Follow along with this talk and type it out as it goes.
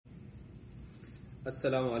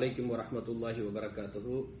அஸ்ஸலாமு அலைக்கும் வரஹ்மத்துல்லாஹி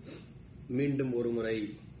வபரகாத்துஹு. மீண்டும் ஒருமுறை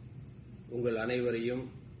உங்கள் அனைவரையும்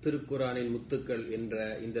திருக்குர்ஆனின் முத்துக்கள் என்ற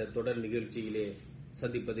இந்த தொடர் நிகழ்ச்சியிலே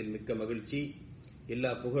சந்திப்பதில் மிக்க மகிழ்ச்சி.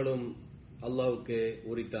 எல்லா புகழும் அல்லாஹ்வுக்கு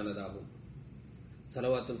உரித்தானதாகும்.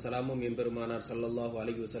 ஸலவாத்தும் ஸலாமும் எம்பெருமானார் ஸல்லல்லாஹு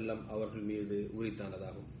அலைஹி வஸல்லம் அவர்கள் மீது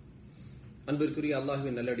உரித்தானதாகும். அன்பிற்குரிய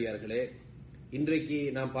அல்லாஹ்வின் நல்லடியார்களே, இன்றைக்கு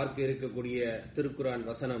நாம் பார்க்க இருக்கக்கூடிய திருக்குர்ஆன்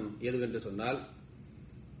வசனம் எதுவென்று சொன்னால்,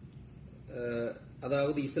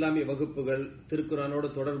 அதாவது இஸ்லாமிய வகுப்புகள் திருக்குர்ஆனோடு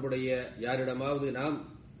தொடர்புடைய யாரிடமாவது நாம்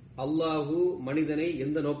அல்லாஹு மனிதனை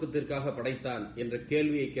எந்த நோக்கத்திற்காக படைத்தான் என்ற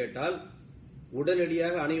கேள்வியை கேட்டால்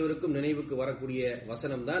உடனடியாக அனைவருக்கும் நினைவுக்கு வரக்கூடிய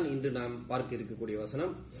வசனம் தான் இன்று நாம் பார்க்க இருக்கக்கூடிய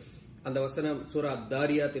வசனம். அந்த வசனம் சூரா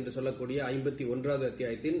தாரியாத் என்று சொல்லக்கூடிய 51வது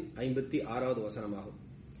அத்தியாயத்தின் 56வது வசனமாகும்.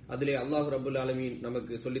 அதிலே அல்லாஹ் ரப்பல் ஆலமீன்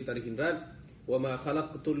நமக்கு சொல்லித் தருகின்றான், வமா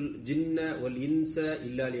ஹலக்துல் ஜின்ன வல் இன்ஸ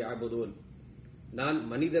இல்லா லியஅபுதூன்.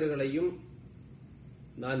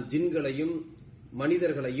 நான் ஜின்களையும்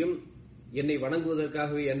மனிதர்களையும் என்னை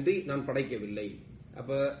வணங்குவதற்காகவே அன்றி நான் படைக்கவில்லை.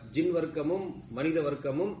 அப்ப ஜின் வர்க்கமும் மனித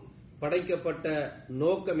வர்க்கமும் படைக்கப்பட்ட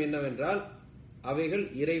நோக்கம் என்னவென்றால் அவைகள்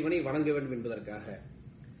இறைவனை வணங்க வேண்டும் என்பதற்காக.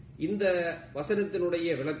 இந்த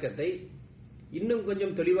வசனத்தினுடைய விளக்கத்தை இன்னும்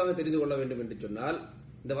கொஞ்சம் தெளிவாக தெரிந்து கொள்ள வேண்டும் என்று சொன்னால்,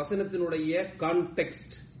 இந்த வசனத்தினுடைய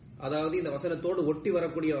கான்டெக்ஸ்ட், அதாவது இந்த வசனத்தோடு ஒட்டி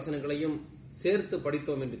வரக்கூடிய வசனங்களையும் சேர்த்து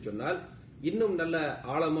படித்தோம் என்று சொன்னால் இன்னும் நல்ல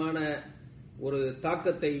ஆழமான ஒரு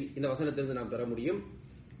தாக்கத்தை இந்த வசனத்திலிருந்து நாம் பெற முடியும்.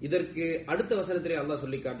 இதற்கு அடுத்த வசனத்திலே அல்லாஹ்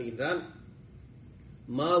சொல்லி காட்டுகின்றான்,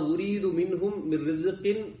 மா உரீது மின்ஹும் மிர்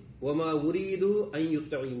ரிஸ்கின் வமா உரீது அன்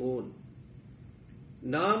யுத்இமூன்.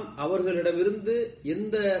 நாம் அவர்களிடமிருந்து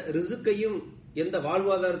எந்த ரிஸ்கையும் எந்த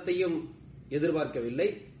வாழ்வாதாரத்தையும் எதிர்பார்க்கவில்லை.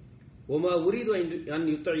 வமா உரீது அன்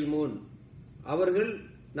யுத்இமூன், அவர்கள்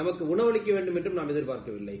நமக்கு உணவளிக்க வேண்டும் என்றும் நாம்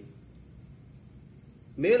எதிர்பார்க்கவில்லை.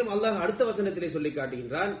 மேலும் அல்லாஹ் அடுத்த வசனத்திலே சொல்லி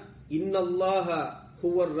காட்டுகின்றான், இன்னல்லாஹ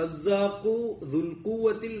ஹுவர் ரஸ்ஸாகு ذுல்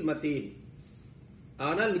குவத்தில் மதீன்.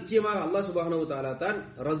 ஆனால் நிச்சயமாக அல்லாஹ் சுப்ஹானஹு வ தஆலா தான்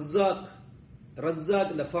ரஸ்ஸாக்.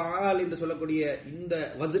 ரஸ்ஸாக் இந்த ஃபஆல் என்று சொல்லக்கூடிய இந்த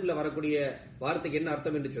வஸன்ல வரக்கூடிய வார்த்தைக்கு என்ன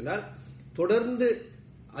அர்த்தம் என்று சொன்னால், தொடர்ந்து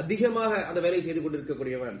அதிகமாக அந்த வேலையை செய்து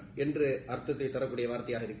கொண்டிருக்கக்கூடியவன் என்று அர்த்தத்தை தரக்கூடிய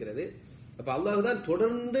வார்த்தையாக இருக்கிறது. அப்ப அல்லாஹ் தான்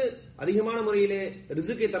தொடர்ந்து அதிகமான முறையிலே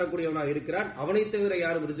ரிஸ்கை தரக்கூடியவனாக இருக்கிறான். அவனை தவிர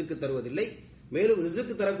யாரும் ரிஸ்க் தருவதில்லை. மேலும்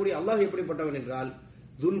ரிஸ்க் தரக்கூடிய அல்லாஹ் எப்படிப்பட்டவன் என்றால்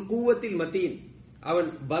துல் குவத்தில் மதீன், அவன்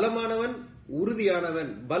பலமானவன், உறுதியானவன்,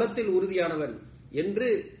 பலத்தில் உறுதியானவன் என்று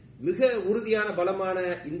மிக உறுதியான பலமான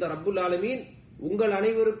இந்த ரப்புல் ஆலமீன் உங்கள்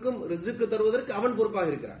அனைவருக்கும் ரிஸ்க் தருவதற்கு அவன்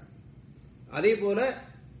பொறுப்பாக இருக்கிறான். அதே போல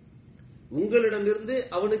உங்களிடமிருந்து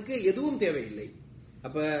அவனுக்கு எதுவும் தேவையில்லை.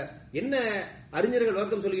 அப்ப என்ன அறிஞர்கள்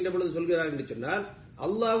விளக்கம் சொல்கின்ற பொழுது சொல்கிறார் என்று சொன்னால்,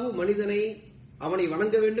 அல்லாஹு மனிதனை அவனை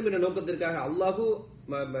வணங்க வேண்டும் என்ற நோக்கத்திற்காக அல்லாஹு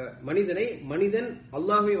மனிதன்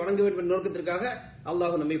அல்லாஹுவை வணங்க வேண்டும் என்ற நோக்கத்திற்காக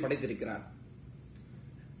அல்லாஹு நம்மை படைத்திருக்கிறார்.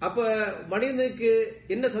 அப்ப மனிதனுக்கு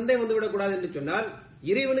என்ன சந்தேகம் வந்துவிடக் கூடாது என்று சொன்னால்,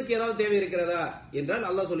 இறைவனுக்கு ஏதாவது தேவை இருக்கிறதா என்றால்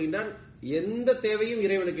அல்லாஹ் சொல்கின்றான், எந்த தேவையும்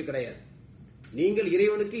இறைவனுக்கு கிடையாது. நீங்கள்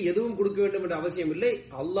இறைவனுக்கு எதுவும் கொடுக்க வேண்டும் என்ற அவசியம் இல்லை.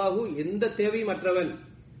 அல்லாஹு எந்த தேவையும் அற்றவன்,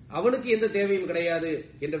 அவனுக்கு எந்த தேவையும் கிடையாது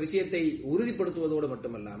என்ற விஷயத்தை உறுதிப்படுத்துவதோடு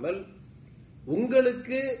மட்டுமல்லாமல்,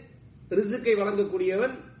 உங்களுக்கு ரிஸ்கை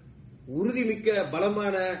வழங்கக்கூடியவன் உறுதிமிக்க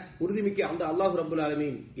பலமான உறுதிமிக்க அந்த அல்லாஹ் ரப்புல்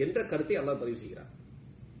ஆலமீன் என்ற கருத்தை அல்லாஹ் பதிவு செய்கிறார்.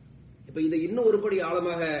 இப்ப இதை இன்னும் ஒருபடி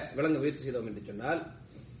ஆழமாக விளங்க முயற்சி செய்தோம் என்று சொன்னால்,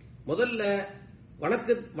 முதல்ல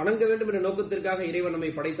வணங்க வேண்டும் என்ற நோக்கத்திற்காக இறைவன்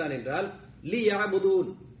நம்மை படைத்தான் என்றால்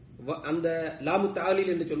லியஅபுதூன், அந்த லாமு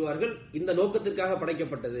தஆலீல் என்று சொல்வார்கள், இந்த நோக்கத்திற்காக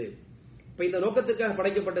படைக்கப்பட்டது. இப்ப இந்த நோக்கத்திற்காக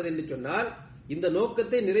படைக்கப்பட்டது என்று சொன்னால் இந்த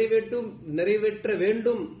நோக்கத்தை நிறைவேற்ற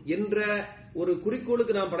வேண்டும் என்ற ஒரு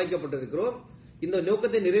குறிக்கோளுக்கு நாம் படைக்கப்பட்டிருக்கிறோம். இந்த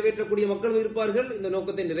நோக்கத்தை நிறைவேற்றக்கூடிய மக்களும் இருப்பார்கள், இந்த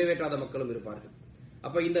நோக்கத்தை நிறைவேற்றாத மக்களும் இருப்பார்கள்.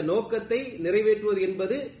 அப்ப இந்த நோக்கத்தை நிறைவேற்றுவது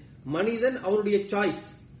என்பது மனிதன் அவனுடைய சாய்ஸ்,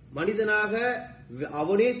 மனிதனாக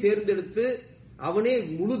அவனே தேர்ந்தெடுத்து அவனே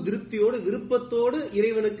முழு திருப்தியோடு விருப்பத்தோடு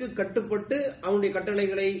இறைவனுக்கு கட்டுப்பட்டு அவனுடைய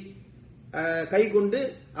கட்டளைகளை கைக்கொண்டு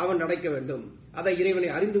அவன் நடக்க வேண்டும். அதை இறைவனை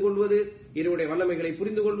அறிந்து கொள்வது, இறைவனுடைய வல்லமைகளை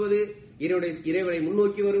புரிந்து கொள்வது, இறைவனை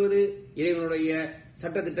முன்னோக்கி வருவது, இறைவனுடைய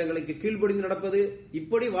சட்ட திட்டங்களுக்கு கீழ்ப்படிந்து நடப்பது,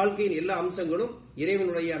 இப்படி வாழ்க்கையின் எல்லா அம்சங்களும்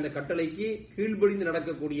இறைவனுடைய அந்த கட்டளைக்கு கீழ்ப்படிந்து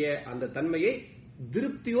நடக்கக்கூடிய அந்த தன்மையை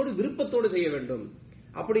திருப்தியோடு விருப்பத்தோடு செய்ய வேண்டும்.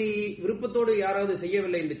 அப்படி விருப்பத்தோடு யாராவது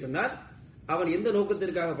செய்யவில்லை என்று சொன்னால் அவன் எந்த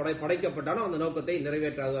நோக்கத்திற்காக படைக்கப்பட்டானோ அந்த நோக்கத்தை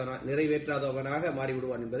நிறைவேற்றாதவனாக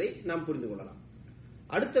மாறிவிடுவான் என்பதை நாம் புரிந்து கொள்ளலாம்.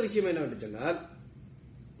 அடுத்த விஷயம் என்னவென்று சொன்னால்,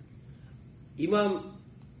 இமாம்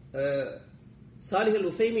சாலிஹ்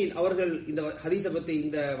உசைமீன் அவர்கள் இந்த ஹதீஸை பற்றி,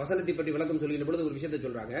 இந்த வசனத்தை பற்றி விளக்கம் சொல்கின்ற பொழுது ஒரு விஷயத்தை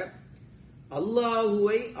சொல்றாங்க.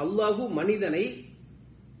 அல்லாஹு மனிதனை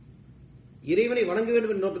இறைவனை வணங்க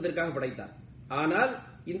வேண்டும் என்ற நோக்கத்திற்காக படைத்தார். ஆனால்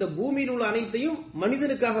இந்த பூமியில் உள்ள அனைத்தையும்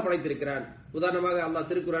மனிதனுக்காக படைத்திருக்கிறான். உதாரணமாக அல்லாஹ்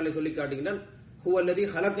திருக்குறானில் சொல்லி காட்டுகிறான், ஹுவல்லதி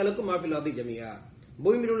ஹலகலக்கும் மா ஃபில் அர்தி ஜமீஆ,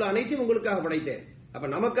 பூமியில் உள்ள அனைத்தையும் உங்களுக்காக படைத்தேன். அப்ப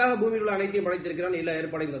நமக்காக பூமியில் உள்ள அனைத்தையும் படைத்திருக்கிறான், எல்லா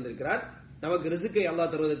ஏற்பாடையும் தந்திருக்கிறார், நமக்கு ரிசுக்கை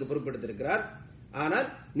அல்லாஹ் தருவதற்கு பொறுப்பெடுத்திருக்கிறார். ஆனால்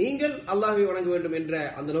நீங்கள் அல்லாஹ்வை வணங்க வேண்டும் என்ற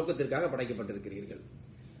அந்த நோக்கத்திற்காக படைக்கப்பட்டிருக்கிறீர்கள்.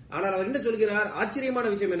 ஆனால் அவர் என்ன சொல்கிறார், ஆச்சரியமான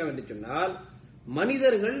விஷயம் என்னவென்று சொன்னால்,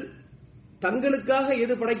 மனிதர்கள் தங்களுக்காக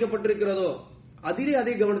எது படைக்கப்பட்டிருக்கிறதோ அதிலே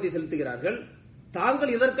அதே கவனத்தை செலுத்துகிறார்கள்,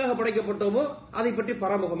 தாங்கள் எதற்காக படைக்கப்பட்டோமோ அதை பற்றி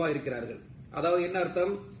பராமுகமாக இருக்கிறார்கள். அதாவது என்ன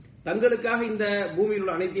அர்த்தம், தங்களுக்காக இந்த பூமியில்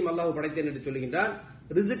உள்ள அனைத்தையும் அல்லாஹ் படைத்தேன் என்று சொல்லுகின்றான்,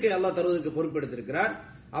 ரிசுக்கை அல்லாஹ் தருவதற்கு பொறுப்பெடுத்திருக்கிறார்.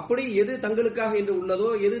 அப்படி எது தங்களுக்காக என்று உள்ளதோ,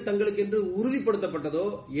 எது தங்களுக்கு என்று உறுதிப்படுத்தப்பட்டதோ,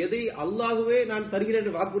 எதை அல்லாஹ்வே நான் தருகிறேன்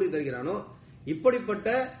என்று வாக்குறுதி தருகிறானோ, இப்படிப்பட்ட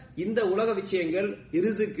இந்த உலக விஷயங்கள்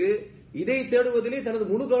ரிசுக்கு இதை தேடுவதிலே தனது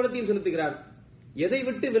முழு கவனத்தையும் செலுத்துகிறான். எதை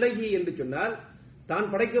விட்டு விலகி என்று சொன்னால், தான்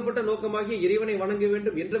படைக்கப்பட்ட நோக்கமாகிய இறைவனை வணங்க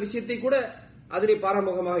வேண்டும் என்ற விஷயத்தை கூட அதிலே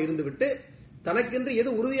பாராமுகமாக இருந்துவிட்டு, தனக்கென்று எது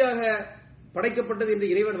உறுதியாக படைக்கப்பட்டது என்று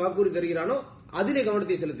இறைவன் வாக்குறுதி தருகிறானோ அதிலே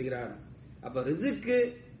கவனத்தை செலுத்துகிறான். அப்ப ரிசுக்கு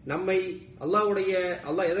நம்மை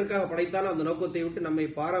அல்லாஹ் எதற்காக படைத்தானோ அந்த நோக்கத்தை விட்டு நம்மை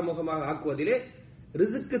பாராமுகமாக ஆக்குவதிலே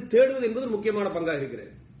ரிசுக்கு தேடுவது என்பது ஒரு முக்கியமான பங்காக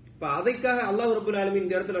இருக்கிறது. இப்ப அதைக்காக அல்லாஹ் ரப்பல் ஆலமீன்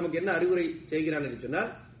இந்த இடத்துல நமக்கு என்ன அறிவுரை செய்கிறான் என்று சொன்னால்,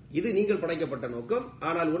 இது நீங்கள் படைக்கப்பட்ட நோக்கம்.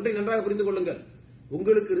 ஆனால் ஒன்றை நன்றாக புரிந்து கொள்ளுங்கள்,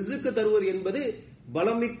 உங்களுக்கு ரிசுக்கு தருவது என்பது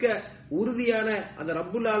பலமிக்க உறுதியான அந்த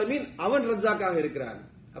ரப்புல் ஆலமீன், அவன் ரஸாக்காக இருக்கிறான்.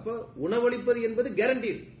 அப்போ உணவளிப்பது என்பது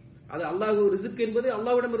கேரண்டீடு, அது அல்லாஹ், ரிசுக்கு என்பது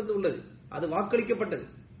அல்லாஹ்விடம் இருந்து உள்ளது, அது வாக்களிக்கப்பட்டது.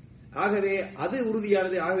 ஆகவே அது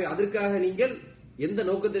உறுதியானது. ஆகவே அதற்காக நீங்கள் எந்த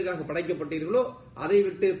நோக்கத்திற்காக படைக்கப்பட்டீர்களோ அதை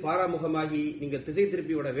விட்டு பாராமுகமாகி நீங்கள் திசை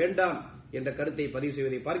திருப்பி விட வேண்டாம் என்ற கருத்தை பதிவு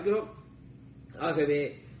செய்வதை பார்க்கிறோம். ஆகவே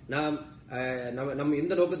நாம்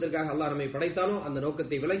எந்த நோக்கத்திற்காக அல்லாஹ் நம்மை படைத்தானோ அந்த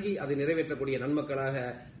நோக்கத்தை விளங்கி அதை நிறைவேற்றக்கூடிய நன்மக்களாக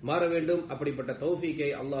மாற வேண்டும். அப்படிப்பட்ட தௌஃபீக்கை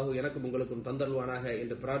அல்லாஹ் எனக்கும் உங்களுக்கும் தந்தருவானாக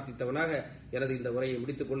என்று பிரார்த்தித்தவனாக எனது இந்த உரையை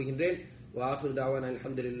முடித்துக் கொள்கின்றேன். வ ஆகிரு தாவானா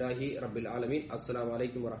அல்ஹம்துலில்லாஹி ரப்பில் ஆலமீன். அஸ்ஸலாமு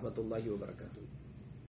அலைக்கும் வரஹ்மத்துல்லாஹி வபரகாத்துஹு.